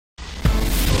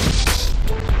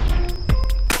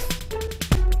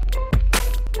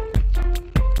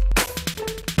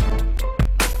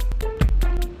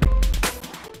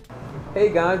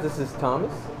Hey guys, this is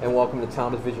Thomas, and welcome to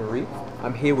Thomas Vision Reef.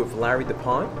 I'm here with Larry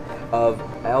DuPont of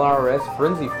LRS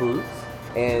Frenzy Foods.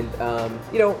 And,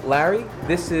 Larry,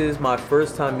 this is my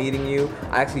first time meeting you.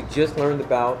 I actually just learned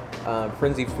about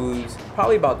Frenzy Foods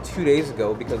probably about 2 days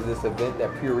ago because of this event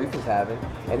that Pure Reef is having.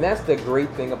 And that's the great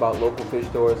thing about local fish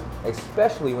stores,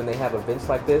 especially when they have events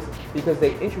like this, because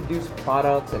they introduce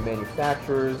products and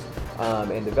manufacturers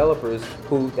and developers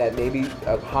that maybe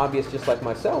hobbyists just like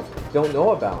myself don't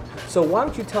know about. So why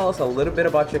don't you tell us a little bit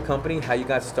about your company, how you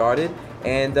got started,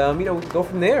 and go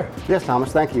from there. Yes,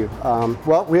 Thomas, thank you.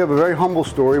 Well, we have a very humble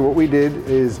story. What we did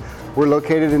is we're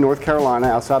located in North Carolina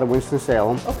outside of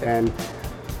Winston-Salem. Okay. And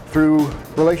through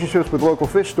relationships with local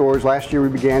fish stores, last year we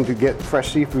began to get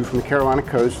fresh seafood from the Carolina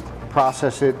coast,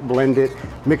 process it, blend it,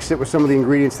 mix it with some of the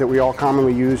ingredients that we all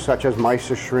commonly use, such as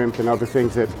mysis shrimp and other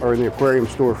things that are in the aquarium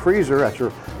store freezer at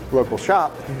your local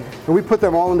shop. Mm-hmm. And we put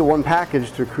them all into one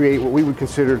package to create what we would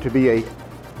consider to be a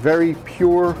very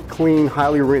pure, clean,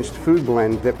 highly rinsed food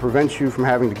blend that prevents you from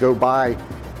having to go buy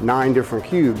 9 different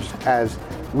cubes, as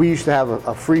we used to have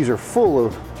a freezer full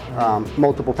of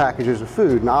multiple packages of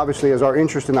food. And obviously, as our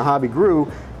interest in the hobby grew,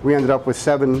 we ended up with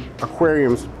 7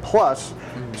 aquariums plus.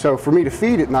 So for me to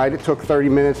feed at night, it took 30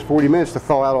 minutes, 40 minutes to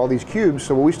thaw out all these cubes.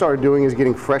 So what we started doing is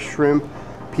getting fresh shrimp,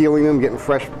 peeling them, getting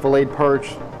fresh filleted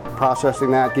perch,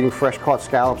 processing that, getting fresh caught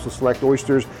scallops and select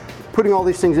oysters, putting all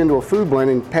these things into a food blend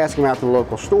and passing them out to the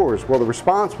local stores. Well, the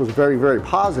response was very, very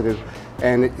positive,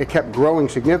 and it kept growing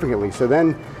significantly. So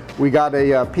then we got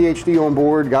a PhD on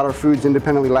board, got our foods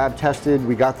independently lab tested.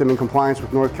 We got them in compliance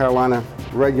with North Carolina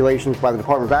regulations by the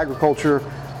Department of Agriculture.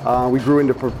 We grew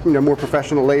into more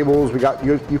professional labels. We got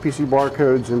UPC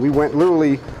barcodes, and we went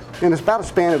literally in about a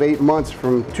span of 8 months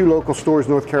from 2 local stores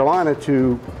in North Carolina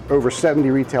to over 70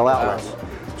 retail outlets. Wow.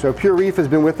 So Pure Reef has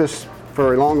been with us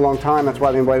for a long, long time. That's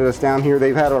why they invited us down here.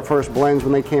 They've had our first blends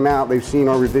when they came out. They've seen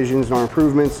our revisions and our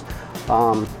improvements.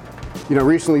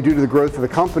 Recently, due to the growth of the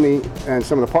company and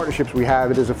some of the partnerships we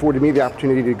have, it has afforded me the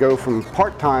opportunity to go from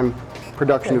part-time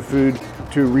production of food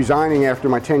to resigning after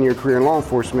my 10-year career in law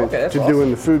enforcement to awesome.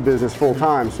 doing the food business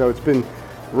full-time. So it's been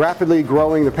rapidly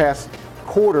growing the past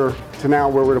quarter to now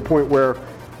where we're at a point where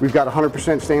we've got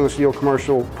 100% stainless steel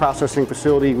commercial processing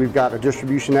facility. We've got a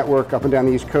distribution network up and down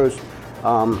the East Coast.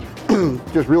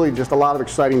 Just a lot of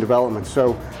exciting developments.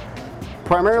 So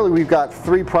primarily we've got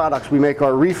 3 products. We make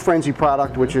our Reef Frenzy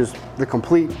product, which is the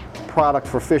complete product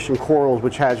for fish and corals,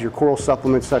 which has your coral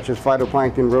supplements such as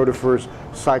phytoplankton, rotifers,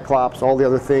 cyclops, all the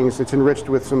other things. It's enriched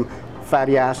with some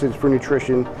fatty acids for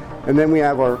nutrition. And then we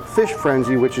have our Fish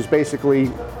Frenzy, which is basically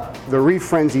the Reef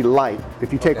Frenzy Light.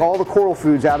 If you take all the coral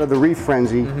foods out of the Reef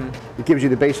Frenzy, it gives you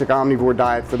the basic omnivore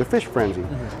diet for the Fish Frenzy.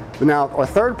 But now our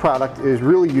third product is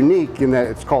really unique in that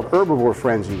it's called Herbivore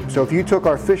Frenzy. So if you took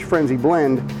our Fish Frenzy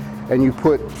blend and you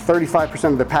put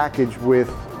 35% of the package with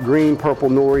green, purple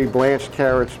nori, blanched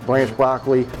carrots, blanched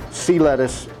broccoli, sea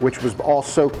lettuce, which was all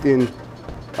soaked in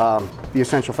the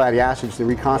essential fatty acids and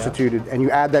reconstituted, and you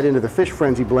add that into the Fish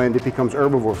Frenzy blend, it becomes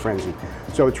Herbivore Frenzy.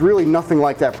 So it's really nothing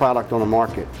like that product on the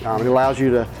market. It allows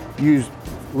you to use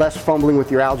less fumbling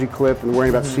with your algae clip and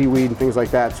worrying about seaweed and things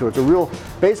like that. So it's a real,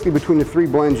 basically between the 3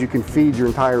 blends, you can feed your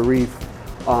entire reef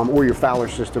or your fowler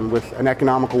system with an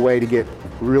economical way to get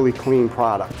really clean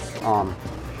products.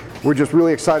 We're just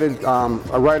really excited.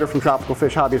 A writer from Tropical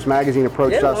Fish Hobbyist magazine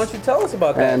approached us. Why don't you tell us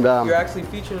about that? And, you're actually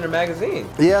featured in a magazine.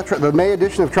 Yeah, the May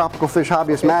edition of Tropical Fish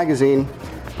Hobbyist magazine,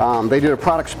 they did a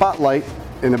product spotlight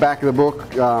in the back of the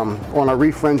book on our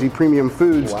Reef Frenzy premium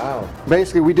foods. Wow.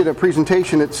 Basically, we did a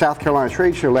presentation at South Carolina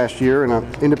Trade Show last year, and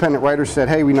an independent writer said,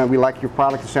 hey, we like your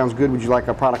product, it sounds good, would you like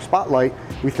a product spotlight?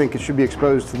 We think it should be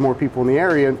exposed to more people in the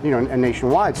area, and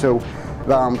nationwide. So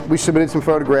we submitted some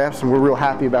photographs, and we're real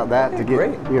happy about that to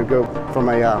get, go from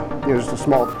a just a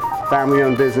small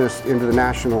family-owned business into the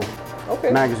national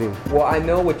magazine. Well, I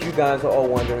know what you guys are all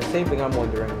wondering. Same thing I'm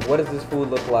wondering. What does this food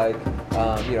look like?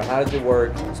 How does it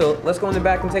work? So let's go in the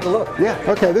back and take a look. Yeah.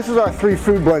 Okay. This is our 3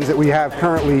 food blends that we have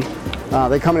currently.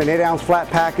 They come in an 8-ounce flat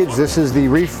package. This is the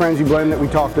Reef Frenzy blend that we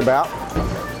talked about.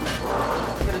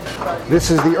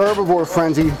 This is the Herbivore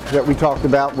Frenzy that we talked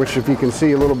about, which if you can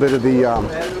see a little bit of the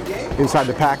inside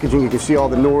the packaging, you can see all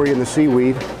the nori and the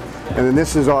seaweed. And then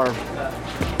this is our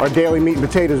daily meat and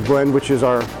potatoes blend, which is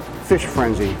our Fish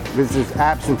Frenzy. This is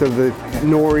absent of the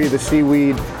nori, the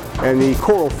seaweed, and the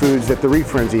coral foods that the Reef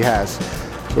Frenzy has.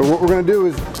 But what we're going to do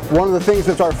is, one of the things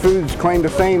that's our food's claim to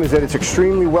fame is that it's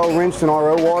extremely well rinsed in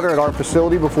RO water at our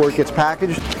facility before it gets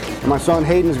packaged. And my son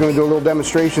Hayden is going to do a little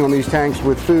demonstration on these tanks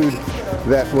with food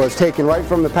that was taken right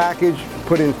from the package,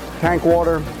 put in tank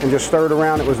water, and just stirred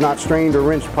around. It was not strained or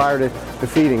rinsed prior to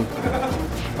feeding.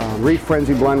 Reef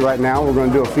Frenzy blend right now. We're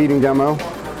going to do a feeding demo.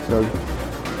 So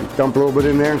dump a little bit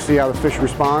in there and see how the fish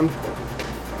respond.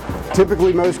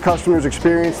 Typically, most customers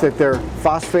experience that their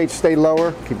phosphates stay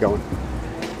lower. Keep going.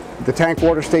 The tank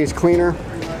water stays cleaner,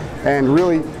 and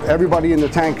really everybody in the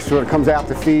tank sort of comes out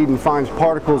to feed and finds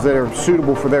particles that are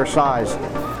suitable for their size.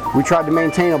 We tried to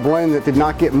maintain a blend that did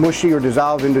not get mushy or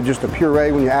dissolve into just a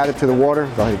puree when you add it to the water.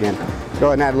 Go ahead again. Go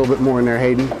ahead and add a little bit more in there,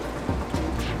 Hayden.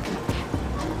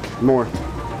 More.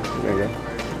 There you go.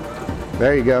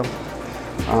 There you go.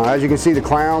 As you can see, the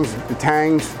clowns, the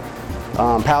tangs,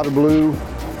 powder blue.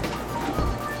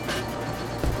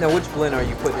 Now, which blend are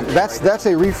you putting in there? That's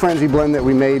a Reef Frenzy blend that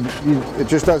we made. It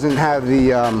just doesn't have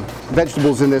the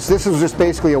vegetables in this. This is just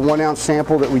basically a 1 ounce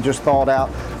sample that we just thawed out.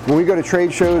 When we go to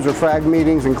trade shows or frag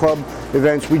meetings and club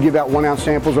events, we give out 1 ounce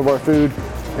samples of our food.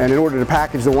 And in order to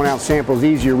package the 1 ounce samples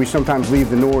easier, we sometimes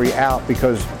leave the nori out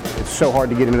because it's so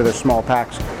hard to get into those small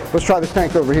packs. Let's try this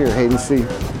tank over here, Hayden, see.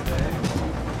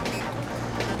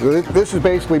 This is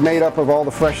basically made up of all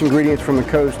the fresh ingredients from the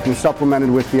coast and supplemented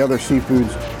with the other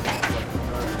seafoods.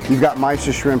 You've got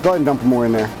mysis shrimp. Go ahead and dump more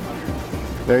in there.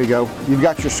 There you go. You've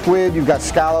got your squid, you've got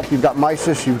scallop, you've got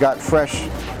mysis, you've got fresh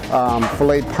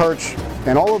filleted perch,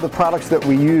 and all of the products that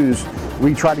we use,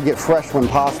 we try to get fresh when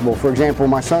possible. For example,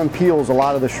 my son peels a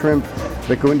lot of the shrimp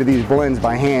that go into these blends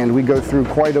by hand. We go through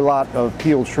quite a lot of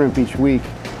peeled shrimp each week.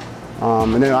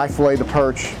 And then I fillet the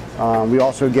perch. We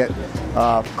also get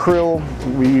krill.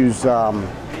 We use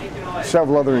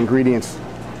several other ingredients.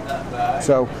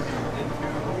 So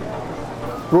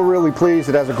we're really pleased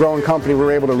that as a growing company,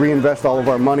 we're able to reinvest all of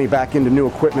our money back into new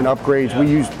equipment upgrades. We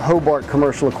use Hobart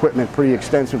commercial equipment pretty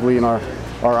extensively in our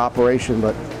operation,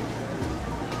 but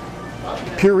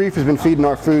Pure Reef has been feeding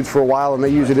our foods for a while, and they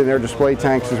use it in their display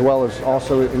tanks as well as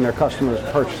also in their customers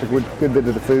purchase a good bit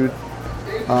of the food.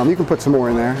 You can put some more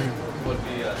in there.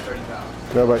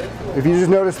 So, but if you just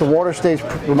notice, the water stays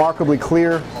remarkably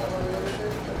clear.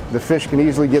 The fish can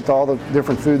easily get to all the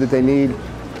different food that they need.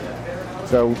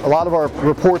 So a lot of our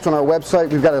reports on our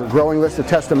website, we've got a growing list of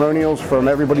testimonials from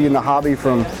everybody in the hobby,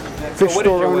 from fish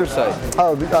store owners.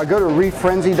 Oh, go to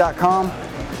reeffrenzy.com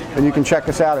and you can check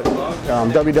us out at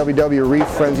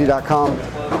www.reeffrenzy.com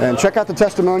and check out the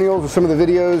testimonials and some of the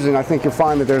videos, and I think you'll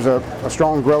find that there's a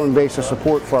strong growing base of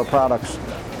support for our products.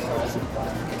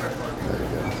 There you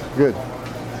go. Good.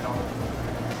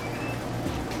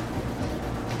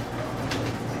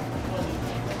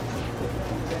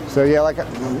 So yeah, like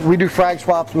we do frag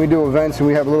swaps and we do events and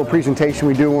we have a little presentation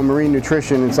we do on marine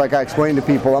nutrition. It's like I explained to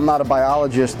people, I'm not a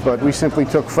biologist, but we simply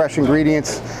took fresh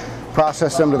ingredients,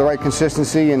 processed them to the right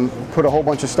consistency, and put a whole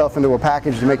bunch of stuff into a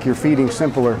package to make your feeding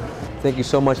simpler. Thank you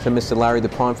so much to Mr. Larry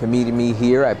DuPont for meeting me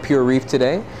here at Pure Reef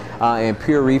today, and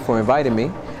Pure Reef for inviting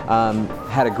me.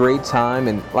 Had a great time,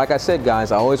 and like I said,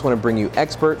 guys, I always want to bring you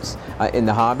experts in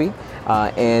the hobby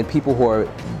and people who are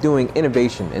doing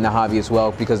innovation in the hobby as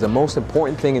well, because the most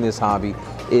important thing in this hobby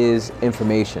is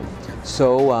information.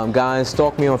 So guys,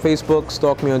 stalk me on Facebook,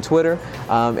 stalk me on Twitter,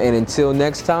 and until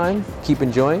next time, keep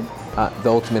enjoying the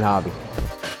ultimate hobby.